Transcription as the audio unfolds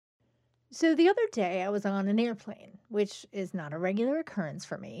So the other day I was on an airplane, which is not a regular occurrence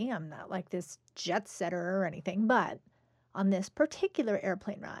for me. I'm not like this jet setter or anything, but on this particular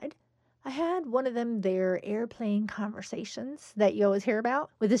airplane ride, I had one of them there airplane conversations that you always hear about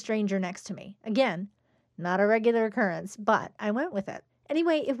with a stranger next to me. Again, not a regular occurrence, but I went with it.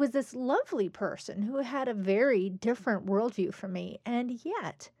 Anyway, it was this lovely person who had a very different worldview from me, and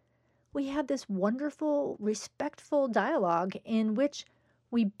yet we had this wonderful, respectful dialogue in which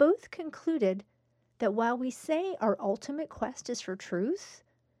we both concluded that while we say our ultimate quest is for truth,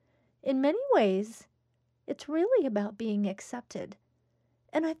 in many ways, it's really about being accepted.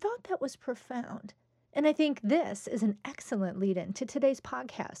 And I thought that was profound. And I think this is an excellent lead in to today's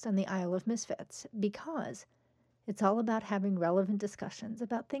podcast on the Isle of Misfits because it's all about having relevant discussions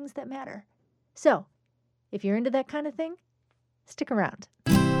about things that matter. So, if you're into that kind of thing, stick around.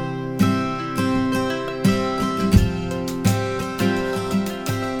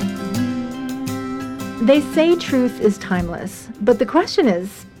 They say truth is timeless, but the question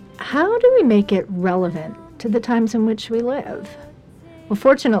is, how do we make it relevant to the times in which we live? Well,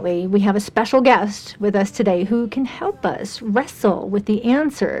 fortunately, we have a special guest with us today who can help us wrestle with the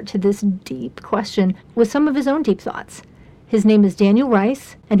answer to this deep question with some of his own deep thoughts. His name is Daniel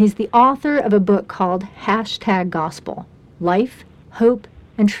Rice, and he's the author of a book called #Gospel, Life, Hope,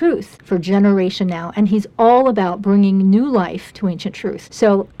 and Truth for Generation Now, and he's all about bringing new life to ancient truth.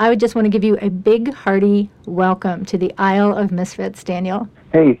 So I would just want to give you a big, hearty welcome to the Isle of Misfits, Daniel.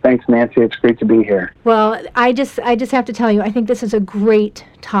 Hey, thanks, Nancy. It's great to be here. Well, I just have to tell you, I think this is a great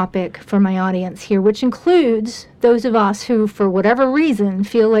topic for my audience here, which includes those of us who, for whatever reason,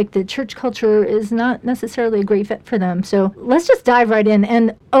 feel like the church culture is not necessarily a great fit for them. So let's just dive right in.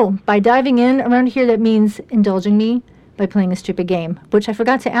 And, by diving in around here, that means indulging me by playing a stupid game, which I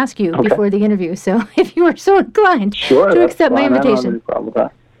forgot to ask you before the interview. So if you are so inclined to accept my invitation. I don't have any problem with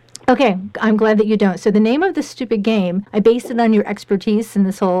that. Okay, I'm glad that you don't. So the name of this stupid game, I based it on your expertise in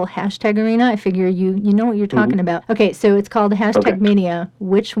this whole hashtag arena. I figure you know what you're talking about. Okay, so it's called #Mania.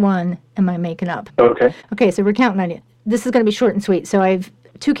 Which one am I making up? Okay, so we're counting on you. This is going to be short and sweet. So I have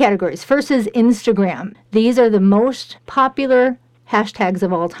two categories. First is Instagram. These are the most popular hashtags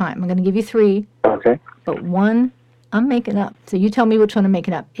of all time. I'm going to give you three. Okay. But one I'm making up. So you tell me which one I'm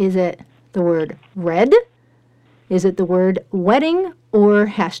making up. Is it the word red? Is it the word wedding or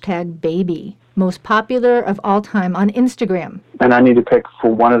 #baby? Most popular of all time on Instagram. And I need to pick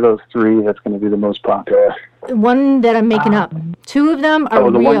for one of those three that's going to be the most popular. The one that I'm making up. Two of them are real.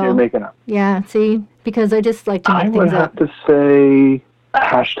 Oh, the one you're making up. Yeah, see? Because I just like to make things up. I would have to say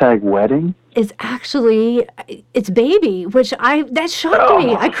 #wedding. Is actually, it's baby, which that shocked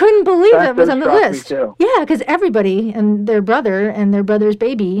me. I couldn't believe that was on the list. Too. Yeah, because everybody and their brother's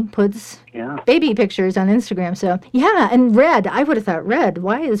baby puts baby pictures on Instagram. So, yeah, and red, I would have thought red.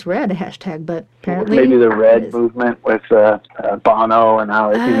 Why is red a hashtag? But apparently maybe the red movement with Bono and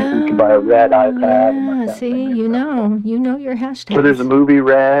how you can buy a red iPad. And see, you know your hashtags. So there's a movie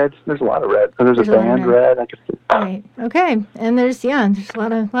Red. There's a lot of red. So there's a band Red. I guess. Right. Okay. And there's a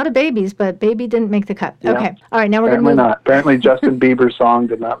lot of babies, but baby didn't make the cut. Yeah. Okay. All right. Now we're going to move. Not. Apparently, Justin Bieber's song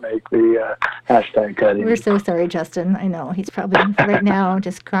did not make the hashtag cut. We're so sorry, Justin. I know he's probably right now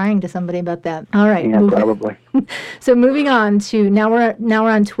just crying to somebody about that. All right. Yeah, probably. So moving on to now we're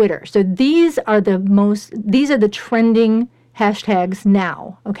on Twitter. So these are the trending hashtags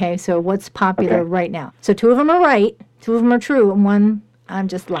now. Okay. So what's popular right now? So two of them are right, two of them are true, and one I'm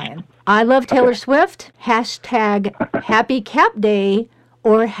just lying. I love Taylor Swift. #Happy Cap Day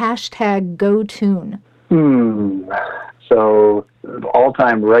or #GoTune. So all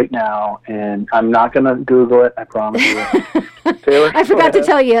time right now, and I'm not going to Google it, I promise you. Taylor I forgot to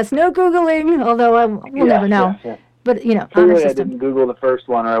tell you, yes, no Googling, although we'll never know. Yeah. But, Clearly honor system. I didn't Google the first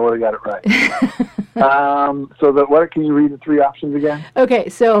one or I would have got it right. So can you read the three options again? Okay,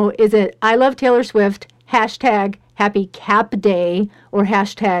 so is it I love Taylor Swift, #Happy Cap Day, or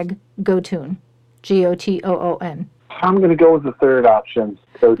 #GoTune, GOTOON? I'm going to go with the third option,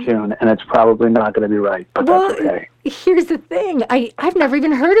 GoTune, and it's probably not going to be right, but that's okay. Here's the thing. I've never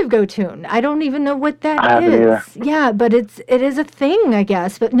even heard of GoTune. I don't even know what that is. I haven't either. Yeah, but it is a thing, I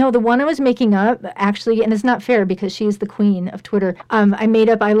guess. But no, the one I was making up, actually, and it's not fair because she's the queen of Twitter, I made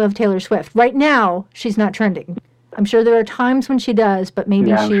up I love Taylor Swift. Right now, she's not trending. I'm sure there are times when she does, but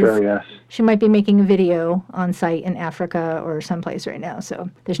maybe she might be making a video on site in Africa or someplace right now, so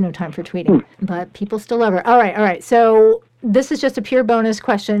there's no time for tweeting. But people still love her. All right. So this is just a pure bonus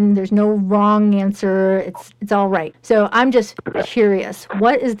question. There's no wrong answer. It's all right. So I'm just curious.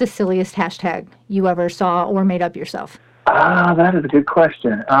 What is the silliest hashtag you ever saw or made up yourself? That is a good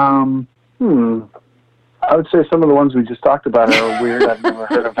question. I would say some of the ones we just talked about are weird. I've never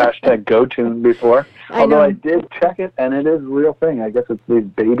heard of hashtag GoTune before. Although I did check it, and it is a real thing. I guess it's these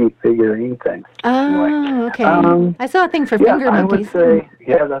baby figurine things. Oh, anyway. Okay. I saw a thing for finger monkeys. I would say,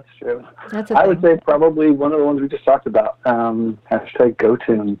 yeah, that's true. I would say probably one of the ones we just talked about. Hashtag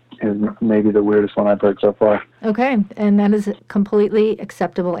GoTune is maybe the weirdest one I've heard so far. Okay, and that is a completely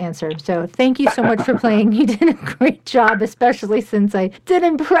acceptable answer. So thank you so much for playing. You did a great job, especially since I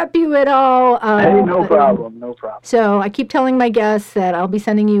didn't prep you at all. Hey, no problem. So I keep telling my guests that I'll be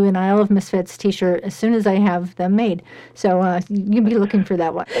sending you an Isle of Misfits t-shirt as soon as I have them made. So you'll be looking for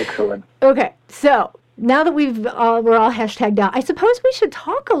that one. Excellent. Okay, so now that we're all hashtagged out, I suppose we should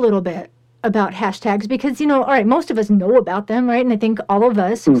talk a little bit about hashtags because, all right, most of us know about them, right? And I think all of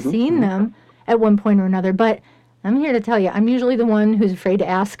us have seen them at one point or another. But I'm here to tell you, I'm usually the one who's afraid to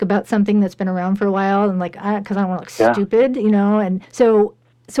ask about something that's been around for a while and because I don't want to look stupid, And so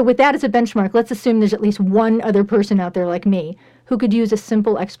with that as a benchmark, let's assume there's at least one other person out there like me who could use a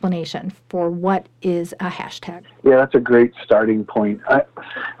simple explanation for what is a hashtag. Yeah, that's a great starting point.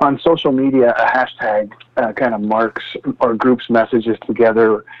 On social media, a hashtag kind of marks or groups messages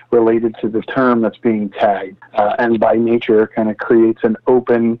together related to the term that's being tagged, and by nature kind of creates an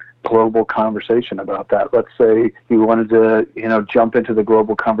open global conversation about that. Let's say you wanted to, jump into the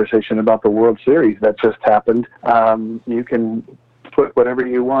global conversation about the World Series that just happened. You can put whatever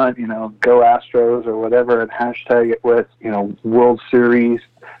you want, go Astros or whatever, and hashtag it with, World Series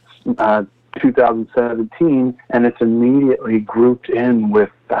 2017, and it's immediately grouped in with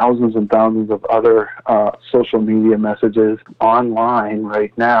thousands and thousands of other social media messages online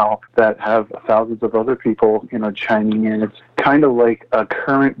right now that have thousands of other people, chiming in. It's kind of like a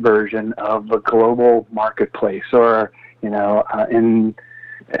current version of the global marketplace, or,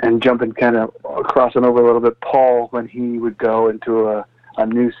 and jumping kind of crossing over a little bit, Paul, when he would go into a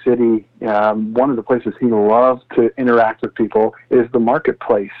new city, one of the places he loved to interact with people is the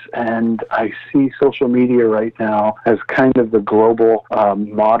marketplace. And I see social media right now as kind of the global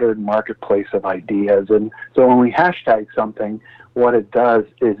modern marketplace of ideas. And so when we hashtag something, what it does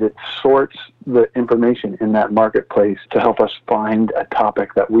is it sorts the information in that marketplace to help us find a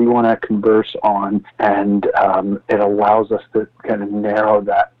topic that we want to converse on, and it allows us to kind of narrow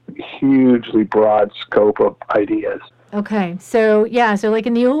that hugely broad scope of ideas. Okay, so like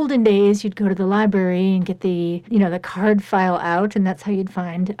in the olden days, you'd go to the library and get the card file out, and that's how you'd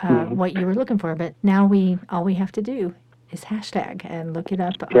find what you were looking for. But now all we have to do is hashtag and look it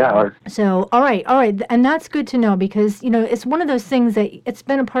up. So, all right. And that's good to know because, it's one of those things that it's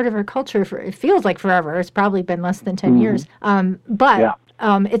been a part of our culture it feels like forever. It's probably been less than 10 years.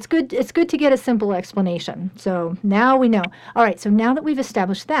 It's good to get a simple explanation. So now we know. All right. So now that we've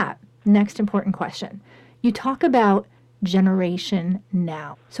established that, next important question. You talk about Generation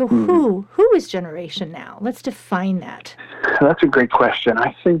Now. So who is Generation Now? Let's define that. That's a great question.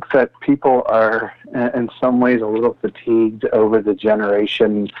 I think that people are in some ways a little fatigued over the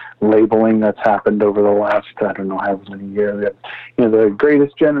generation labeling that's happened over the last, I don't know how many years. The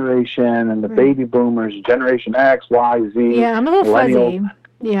greatest generation and the baby boomers, Generation X, Y, Z. Yeah, I'm a little fuzzy.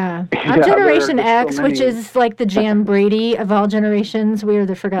 Yeah. I'm Generation X, which is like the Jan Brady of all generations. We are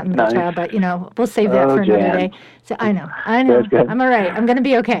the forgotten middle child, but, we'll save that for another day. So I know. I'm all right. I'm going to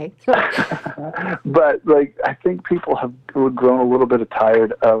be okay. But, I think people have grown a little bit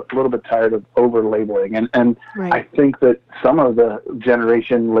tired of over-labeling. And right. I think that some of the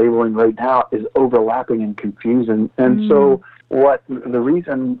generation labeling right now is overlapping and confusing. And so the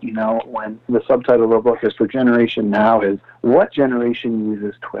reason, when the subtitle of the book is for Generation Now is what generation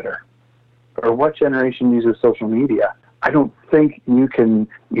uses Twitter or what generation uses social media? I don't think you can,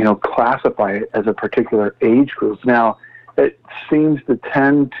 classify it as a particular age group. Now, it seems to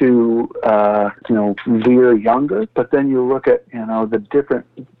tend to, veer younger, but then you look at, the different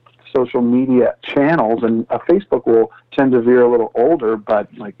social media channels, and Facebook will tend to veer a little older, but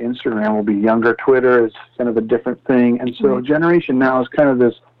like Instagram will be younger. Twitter is kind of a different thing. And so Generation Now is kind of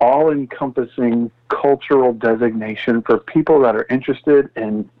this all-encompassing cultural designation for people that are interested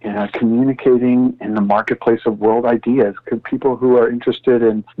in communicating in the marketplace of world ideas, people who are interested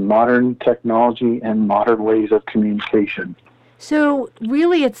in modern technology and modern ways of communication. So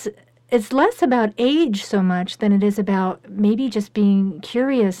really it's less about age so much than it is about maybe just being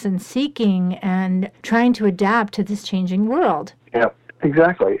curious and seeking and trying to adapt to this changing world. Yeah,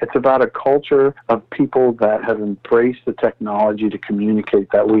 exactly. It's about a culture of people that have embraced the technology to communicate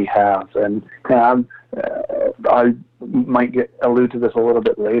that we have. And I might allude to this a little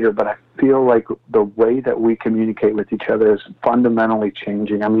bit later, but I feel like the way that we communicate with each other is fundamentally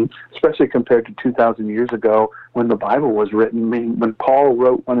changing. I mean, especially compared to 2,000 years ago when the Bible was written. I mean, when Paul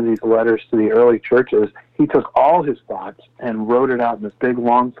wrote one of these letters to the early churches, he took all his thoughts and wrote it out in this big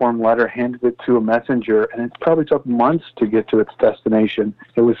long-form letter, handed it to a messenger, and it probably took months to get to its destination.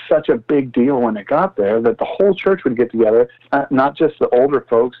 It was such a big deal when it got there that the whole church would get together, not just the older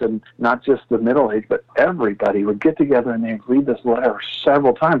folks and not just the middle-aged, but everybody would get together and they'd read this letter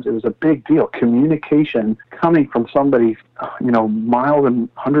several times. It was a big deal. Communication coming from somebody, miles and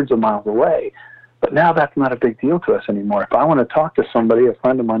hundreds of miles away. But now that's not a big deal to us anymore. If I want to talk to somebody, a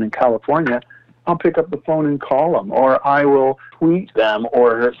friend of mine in California, I'll pick up the phone and call them, or I will tweet them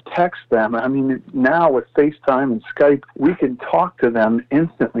or text them. I mean, now with FaceTime and Skype, we can talk to them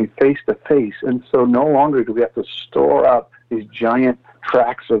instantly face to face. And so no longer do we have to store up these giant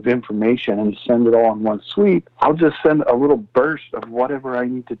tracts of information and send it all in one sweep. I'll just send a little burst of whatever I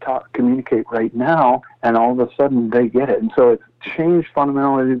need to communicate right now, and all of a sudden they get it. And so it's changed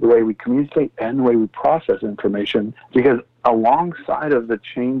fundamentally the way we communicate and the way we process information, because alongside of the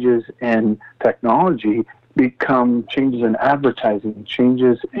changes in technology become changes in advertising,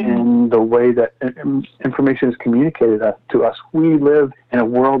 changes in the way that information is communicated to us. We live in a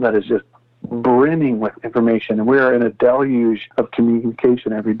world that is just brimming with information, and we're in a deluge of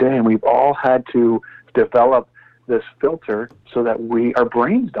communication every day, and we've all had to develop this filter so that our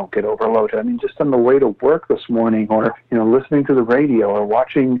brains don't get overloaded. I mean, just on the way to work this morning, or listening to the radio, or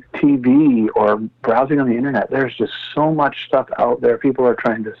watching TV, or browsing on the internet, there's just so much stuff out there. People are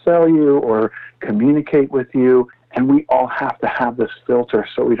trying to sell you or communicate with you, and we all have to have this filter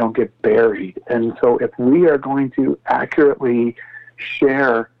so we don't get buried. And so if we are going to accurately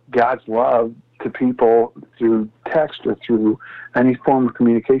share God's love to people through text or through any form of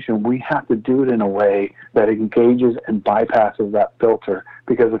communication, we have to do it in a way that engages and bypasses that filter.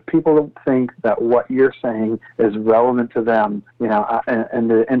 Because if people don't think that what you're saying is relevant to them, in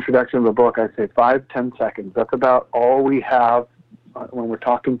the introduction of the book, I say 5-10 seconds. That's about all we have when we're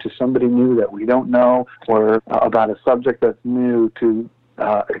talking to somebody new that we don't know, or about a subject that's new, to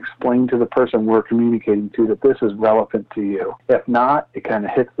explain to the person we're communicating to that this is relevant to you. If not, it kind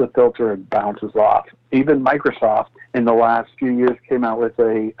of hits the filter and bounces off. Even Microsoft in the last few years came out with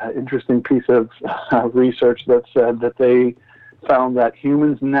an interesting piece of research that said that they found that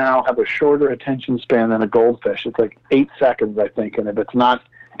humans now have a shorter attention span than a goldfish. It's like 8 seconds, I think, and if it's not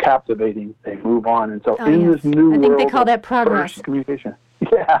captivating, they move on. And so this new world, I think they call that progress. Communication.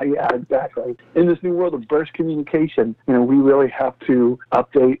 Yeah, exactly. In this new world of burst communication, we really have to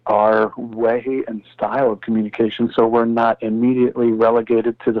update our way and style of communication so we're not immediately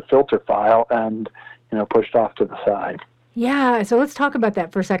relegated to the filter file and, pushed off to the side. Yeah, so let's talk about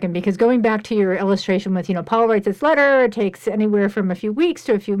that for a second, because going back to your illustration with, Paul writes this letter, it takes anywhere from a few weeks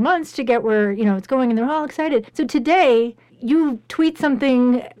to a few months to get where, it's going, and they're all excited. So today, you tweet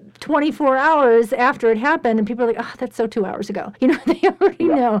something 24 hours after it happened, and people are like, oh, that's so 2 hours ago. They already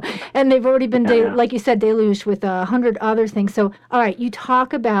know. And they've already been, like you said, deluged with 100 other things. So, all right, you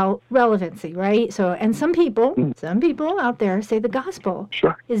talk about relevancy, right? So, and some people out there say the gospel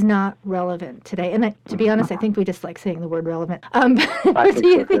is not relevant today. And to be honest, I think we just like saying the word relevant. I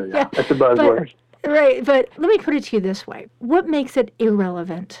think so too, yeah. That's a buzzword. Right, but let me put it to you this way. What makes it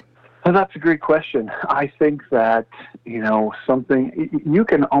irrelevant? Well, that's a great question. I think that, you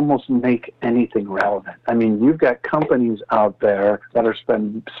can almost make anything relevant. I mean, you've got companies out there that are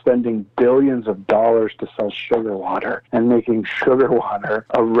spending billions of dollars to sell sugar water and making sugar water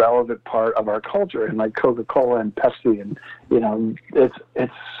a relevant part of our culture, and like Coca-Cola and Pepsi, and,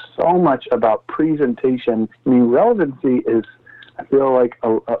 it's so much about presentation. I mean, relevancy is, I feel like,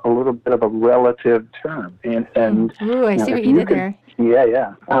 a little bit of a relative term. And ooh, I see what you did there.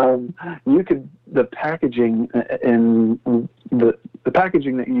 Yeah. The packaging the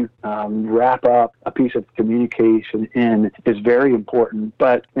packaging that you wrap up a piece of communication in is very important.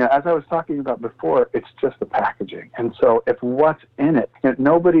 But as I was talking about before, it's just the packaging. And so if what's in it,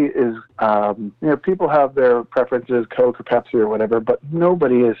 nobody is, people have their preferences, Coke or Pepsi or whatever, but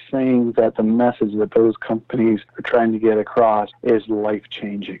nobody is saying that the message that those companies are trying to get across is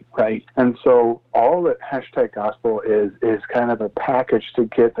life-changing, right? And so all that #gospel is kind of a package to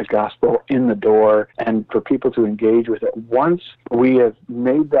get the gospel in the door and for people to engage with it. Once we have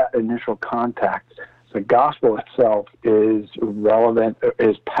made that initial contact, the gospel itself is relevant,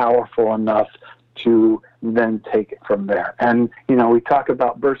 is powerful enough to then take it from there. And, we talk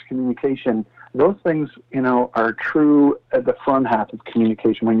about burst communication. Those things, are true at the front half of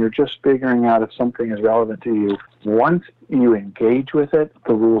communication when you're just figuring out if something is relevant to you. Once you engage with it,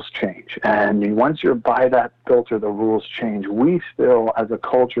 the rules change. And once you're by that filter, the rules change. We still, as a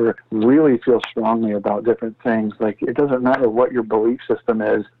culture, really feel strongly about different things. Like, it doesn't matter what your belief system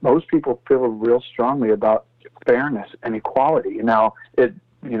is. Most people feel real strongly about fairness and equality. Now, it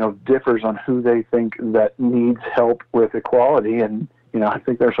differs on who they think that needs help with equality. And, I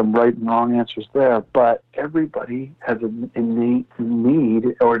think there's some right and wrong answers there, but everybody has an innate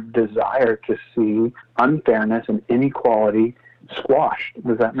need or desire to see unfairness and inequality squashed.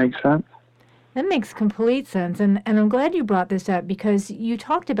 Does that make sense? That makes complete sense. And I'm glad you brought this up, because you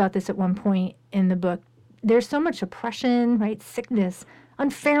talked about this at one point in the book. There's so much oppression, right? Sickness,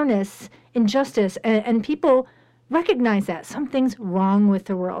 unfairness, injustice, and people recognize that something's wrong with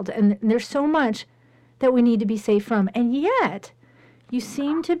the world. And there's so much that we need to be saved from. And yet, you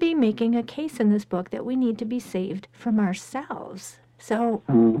seem to be making a case in this book that we need to be saved from ourselves. So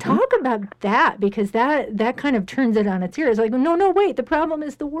talk about that, because that kind of turns it on its ear. It's like, no, wait, the problem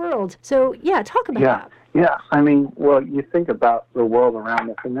is the world. So, talk about that. Yeah, you think about the world around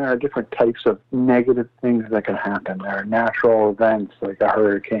us, and there are different types of negative things that can happen. There are natural events like a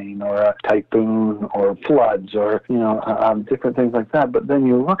hurricane or a typhoon or floods or, different things like that. But then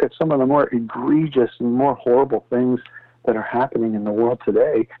you look at some of the more egregious and more horrible things that are happening in the world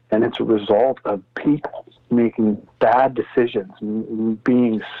today, and it's a result of people making bad decisions,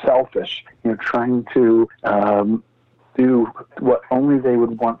 being selfish, trying to do what only they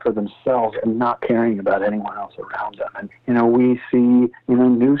would want for themselves and not caring about anyone else around them. And, we see,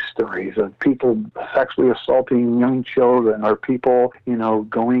 news stories of people sexually assaulting young children, or people,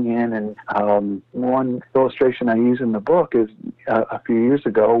 going in. And one illustration I use in the book is a few years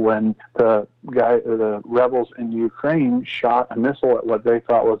ago when the rebels in Ukraine shot a missile at what they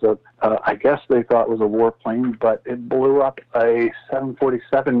thought was I guess they thought was a warplane, but it blew up a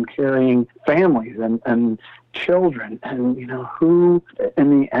 747 carrying families and children. And, who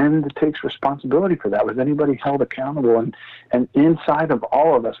in the end takes responsibility for that? Was anybody held accountable? And inside of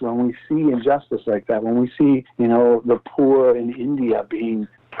all of us, when we see injustice like that, when we see, the poor in India being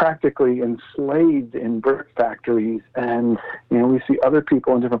practically enslaved in brick factories, and, we see other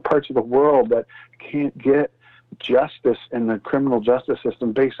people in different parts of the world that can't get justice in the criminal justice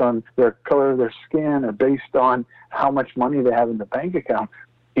system based on their color of their skin or based on how much money they have in the bank account.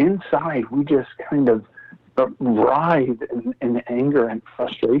 Inside, we just kind of writhe in anger and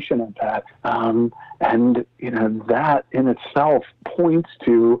frustration at that. And, that in itself points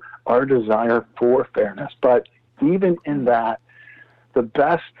to our desire for fairness. But even in that, the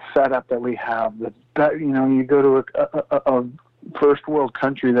best setup that we have, you go to a first world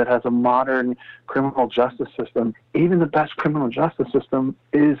country that has a modern criminal justice system, even the best criminal justice system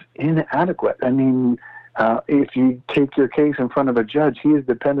is inadequate. If you take your case in front of a judge, he is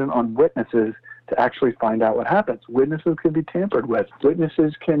dependent on witnesses to actually find out what happens. Witnesses can be tampered with.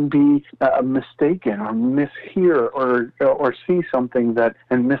 Witnesses can be mistaken or mishear or see something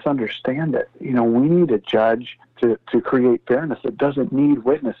and misunderstand it. We need a judge to create fairness that doesn't need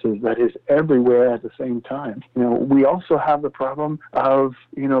witnesses, that is everywhere at the same time. We also have the problem of,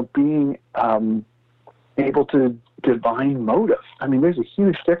 being able to divine motive. There's a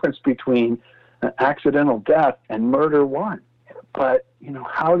huge difference between accidental death and murder one. But,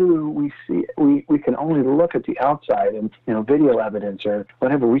 how do we see it? We can only look at the outside and, video evidence or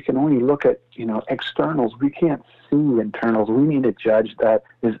whatever. We can only look at, externals. We can't see internals. We need a judge that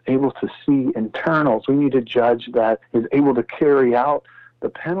is able to see internals. We need a judge that is able to carry out the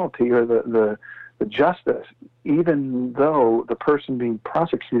penalty or the justice, even though the person being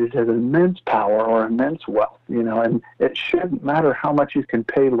prosecuted has immense power or immense wealth, and it shouldn't matter how much you can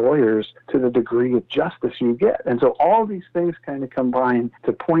pay lawyers to the degree of justice you get. And so all these things kind of combine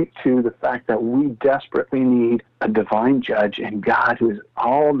to point to the fact that we desperately need a divine judge and God who is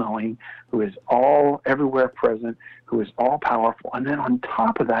all-knowing, who is everywhere present, who is all-powerful. And then on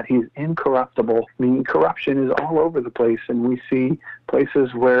top of that, he's incorruptible, meaning corruption is all over the place. And we see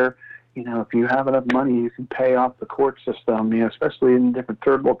places where if you have enough money, you can pay off the court system, especially in different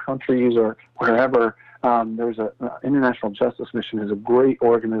third world countries or wherever. There's an International Justice Mission is a great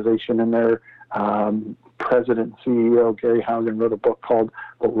organization, and their president and CEO, Gary Haugen, wrote a book called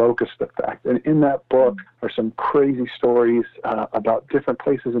The Locust Effect. And in that book are some crazy stories about different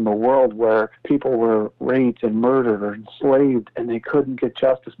places in the world where people were raped and murdered or enslaved, and they couldn't get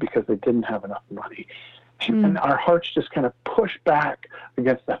justice because they didn't have enough money. And our hearts just kind of push back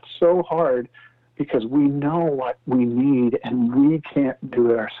against that so hard because we know what we need and we can't do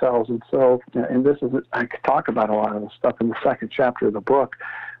it ourselves. And so, and this is, I could talk about a lot of the stuff in the second chapter of the book,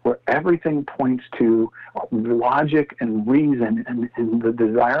 where everything points to logic and reason, and the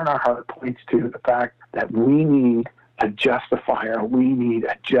desire in our heart points to the fact that we need a justifier. We need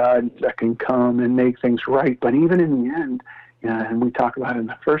a judge that can come and make things right. But even in the end, and we talk about it in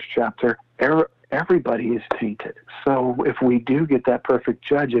the first chapter, everybody is tainted. So if we do get that perfect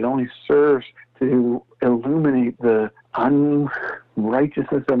judge, it only serves to illuminate the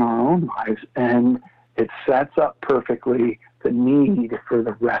righteousness in our own lives, and it sets up perfectly the need for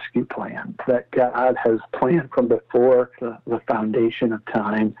the rescue plan that God has planned from before the foundation of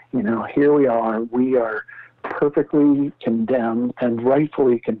time. Here we are perfectly condemned and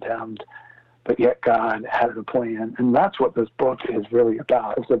rightfully condemned, but yet God has a plan. And that's what this book is really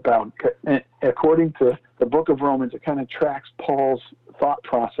about. It's about, according to the book of Romans, it kind of tracks Paul's thought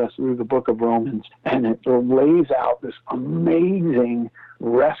process through the book of Romans, and it lays out this amazing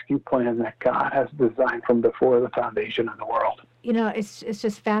rescue plan that God has designed from before the foundation of the world. It's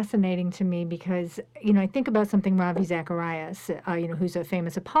just fascinating to me because, I think about something Ravi Zacharias, who's a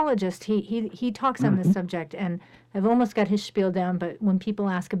famous apologist. He talks on this subject, and I've almost got his spiel down, but when people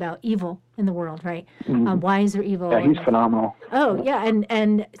ask about evil in the world, right? Why is there evil? Yeah, he's phenomenal. Oh, yeah,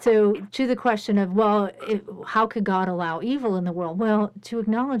 and so to the question of, how could God allow evil in the world? Well, to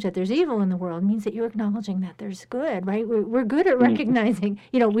acknowledge that there's evil in the world means that you're acknowledging that there's good, right? We're good at recognizing,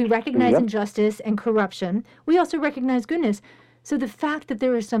 we recognize injustice and corruption. We also recognize goodness. So the fact that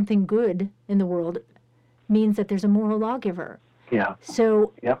there is something good in the world means that there's a moral lawgiver. Yeah.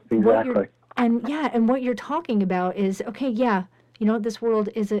 So exactly. And what you're talking about is, this world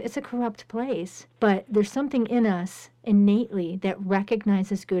it's a corrupt place, but there's something in us innately that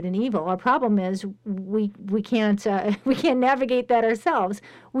recognizes good and evil. Our problem is we can't navigate that ourselves.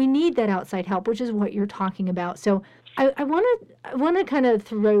 We need that outside help, which is what you're talking about. So I want to kind of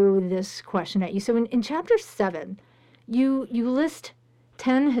throw this question at you. So in chapter 7, you list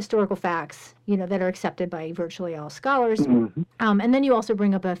 10 historical facts, that are accepted by virtually all scholars. And then you also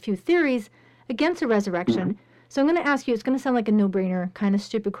bring up a few theories against the resurrection. So I'm going to ask you, it's going to sound like a no-brainer, kind of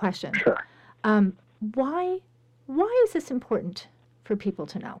stupid question. Sure. Why is this important for people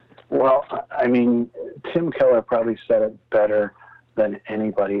to know? Well, Tim Keller probably said it better than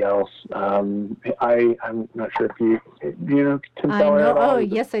anybody else. I'm not sure if you know Tim Keller at all? Oh,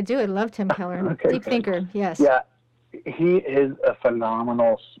 yes, I do. I love Tim Keller. Okay, Deep thinker, yes. Yeah. He is a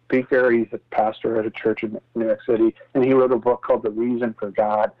phenomenal speaker. He's a pastor at a church in New York City, and he wrote a book called The Reason for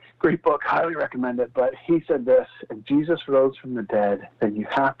God. Great book, highly recommend it. But he said this: if Jesus rose from the dead, then you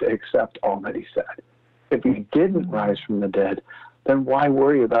have to accept all that he said. If he didn't rise from the dead, then why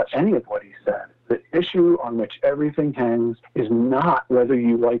worry about any of what he said? The issue on which everything hangs is not whether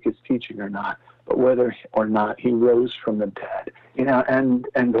you like his teaching or not, but whether or not he rose from the dead. And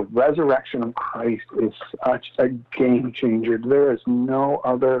the resurrection of Christ is such a game changer. There is no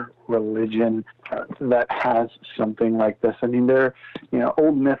other religion that has something like this. There are,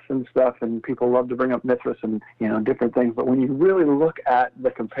 old myths and stuff, and people love to bring up Mithras and, different things. But when you really look at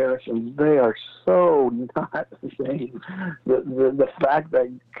the comparisons, they are so not the same. The fact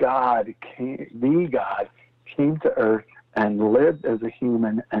that God came to earth and lived as a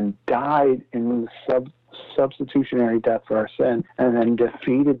human and died in the substitutionary death for our sin, and then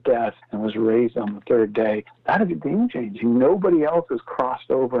defeated death and was raised on the third day. That is game-changing. Nobody else has crossed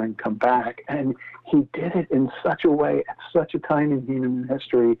over and come back, and he did it in such a way at such a time in human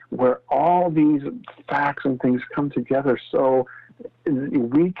history where all these facts and things come together, so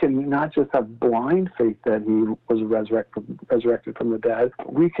we can not just have blind faith that he was resurrected from the dead,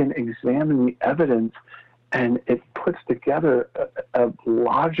 we can examine the evidence, and it puts together a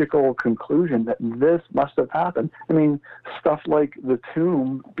logical conclusion that this must have happened. Stuff like the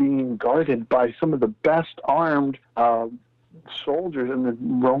tomb being guarded by some of the best armed soldiers in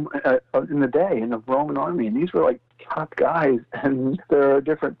the day in the Roman army, and these were like top guys. And there are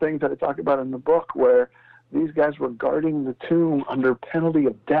different things that I talk about in the book where these guys were guarding the tomb under penalty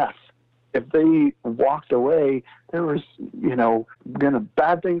of death. If they walked away, there was,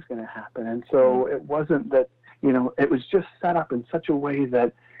 bad things going to happen. And so it wasn't that, it was just set up in such a way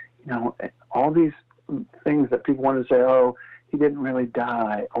that, all these things that people want to say, oh, he didn't really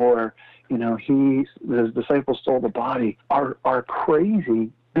die, or, the disciples stole the body, are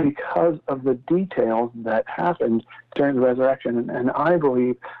crazy because of the details that happened during the resurrection. And I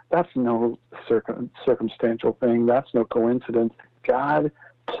believe that's no circumstantial thing. That's no coincidence. God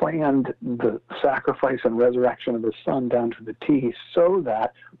planned the sacrifice and resurrection of his son down to the T so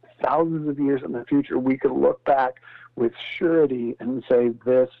that thousands of years in the future we could look back with surety and say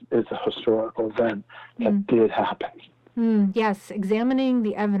this is a historical event that did happen. Yes, examining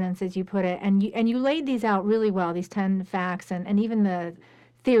the evidence, as you put it, and you laid these out really well, these 10 facts and even the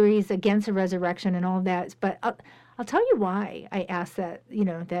theories against the resurrection and all of that. But I'll tell you why I asked that,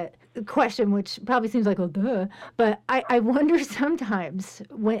 that question, which probably seems like, oh, duh. But I wonder sometimes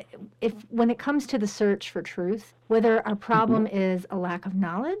when it comes to the search for truth, whether our problem is a lack of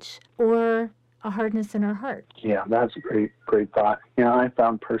knowledge or a hardness in our heart. Yeah, that's a great thought. I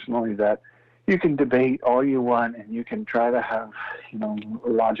found personally that, you can debate all you want, and you can try to have,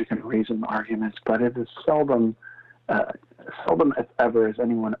 logic and reason arguments, but it is seldom if ever has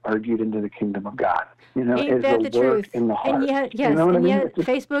anyone argued into the kingdom of God. Ain't that the truth? In the heart. And yet, yes, and yet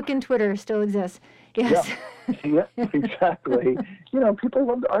Facebook and Twitter still exist. Yes. Yeah, exactly. People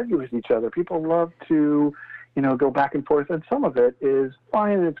love to argue with each other. People love to, go back and forth. And some of it is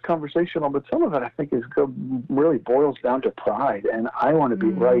fine, it's conversational, but some of it I think really boils down to pride. And I want to be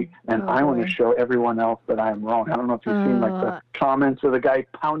right, and I want to show everyone else that I'm wrong. I don't know if you've seen the comments of the guy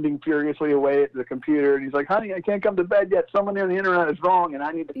pounding furiously away at the computer, and he's like, honey, I can't come to bed yet. Someone on the internet is wrong, and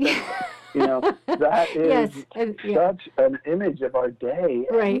I need to fix it. That is such an image of our day.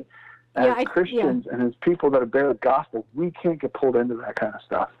 Right. As Christians and as people that bear the gospel, we can't get pulled into that kind of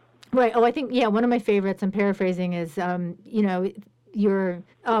stuff. Right. Oh, I think, one of my favorites, I'm paraphrasing, is, your,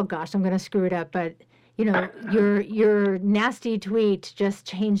 oh gosh, I'm going to screw it up, but, your nasty tweet just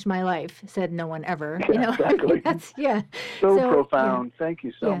changed my life, said no one ever. Exactly. That's, So profound. Yeah. Thank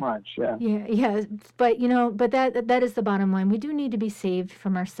you so much. Yeah. Yeah. But, but that is the bottom line. We do need to be saved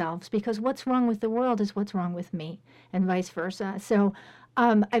from ourselves, because what's wrong with the world is what's wrong with me, and vice versa. So,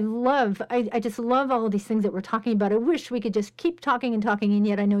 I just love all of these things that we're talking about. I wish we could just keep talking, and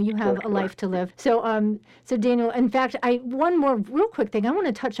yet I know you have a life to live. So, so Daniel, in fact, one more real quick thing. I want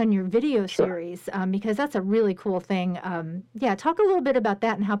to touch on your video series, because that's a really cool thing. Talk a little bit about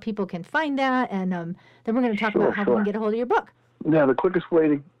that and how people can find that, and then we're going to talk about how they can get a hold of your book. Yeah, the quickest way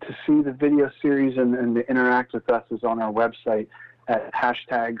to see the video series and to interact with us is on our website at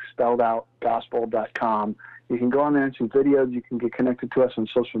 #spelledoutgospel.com. You can go on there and see videos. You can get connected to us on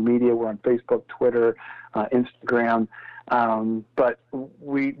social media. We're on Facebook, Twitter, Instagram. But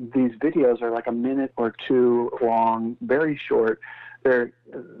these videos are like a minute or two long, very short.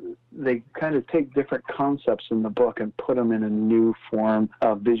 They kind of take different concepts in the book and put them in a new form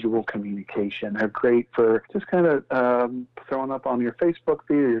of visual communication. They're great for just kind of throwing up on your Facebook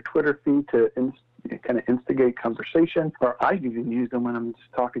feed or your Twitter feed to kind of instigate conversation. Or I even use them when I'm just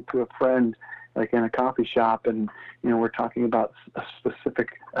talking to a friend, like in a coffee shop, and we're talking about a specific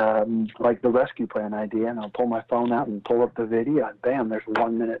like the rescue plan idea, and I'll pull my phone out and pull up the video, and bam, there's a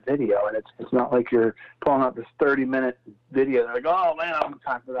 1 minute video, and it's not like you're pulling out this 30-minute video. They're like, oh man, I don't have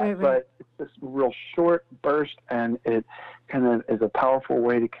time for that. Right. But it's this real short burst, and it kind of is a powerful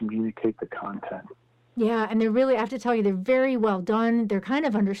way to communicate the content. Yeah, and they're really, I have to tell you, they're very well done. They're kind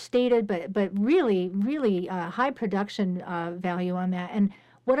of understated, but really, really high production value on that. And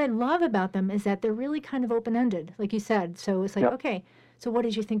what I love about them is that they're really kind of open-ended, like you said. So it's like, okay, so what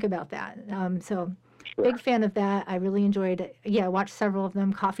did you think about that? Big fan of that. I really enjoyed it. Yeah, I watched several of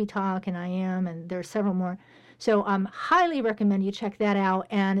them, Coffee Talk and I Am, and there's several more. So highly recommend you check that out.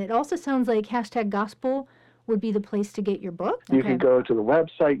 And it also sounds like #gospel would be the place to get your book. You can go to the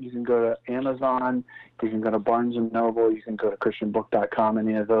website, you can go to Amazon, you can go to Barnes & Noble, you can go to christianbook.com,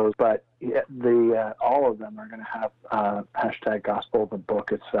 any of those. But all of them are going to have #gospel, the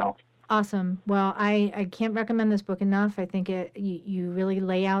book itself. Awesome. Well, I can't recommend this book enough. I think you really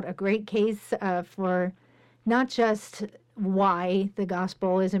lay out a great case for not just why the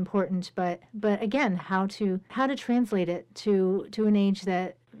gospel is important, but again, how to translate it to an age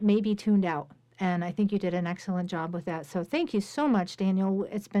that may be tuned out. And I think you did an excellent job with that. So thank you so much, Daniel.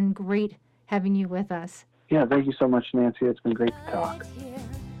 It's been great having you with us. Yeah, thank you so much, Nancy. It's been great to talk.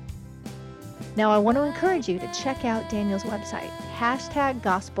 Now, I want to encourage you to check out Daniel's website,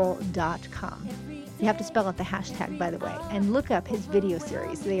 #gospel.com. You have to spell out the hashtag, by the way, and look up his video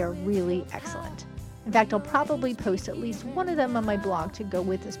series. They are really excellent. In fact, I'll probably post at least one of them on my blog to go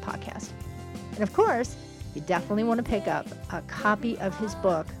with this podcast. And of course, you definitely want to pick up a copy of his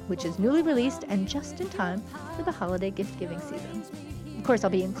book, which is newly released and just in time for the holiday gift-giving season. Of course, I'll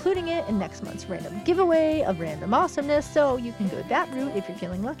be including it in next month's random giveaway of random awesomeness, so you can go that route if you're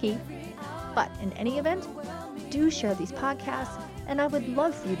feeling lucky. But in any event, do share these podcasts, and I would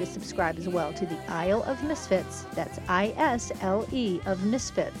love for you to subscribe as well to the Isle of Misfits. That's ISLE of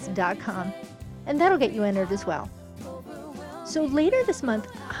Misfits.com, and that'll get you entered as well. So later this month,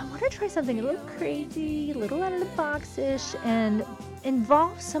 I want to try something a little crazy, a little out of the box-ish, and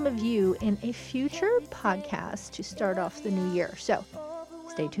involve some of you in a future podcast to start off the new year. So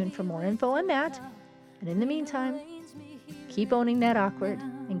stay tuned for more info on that. And in the meantime, keep owning that awkward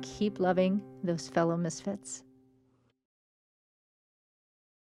and keep loving those fellow misfits.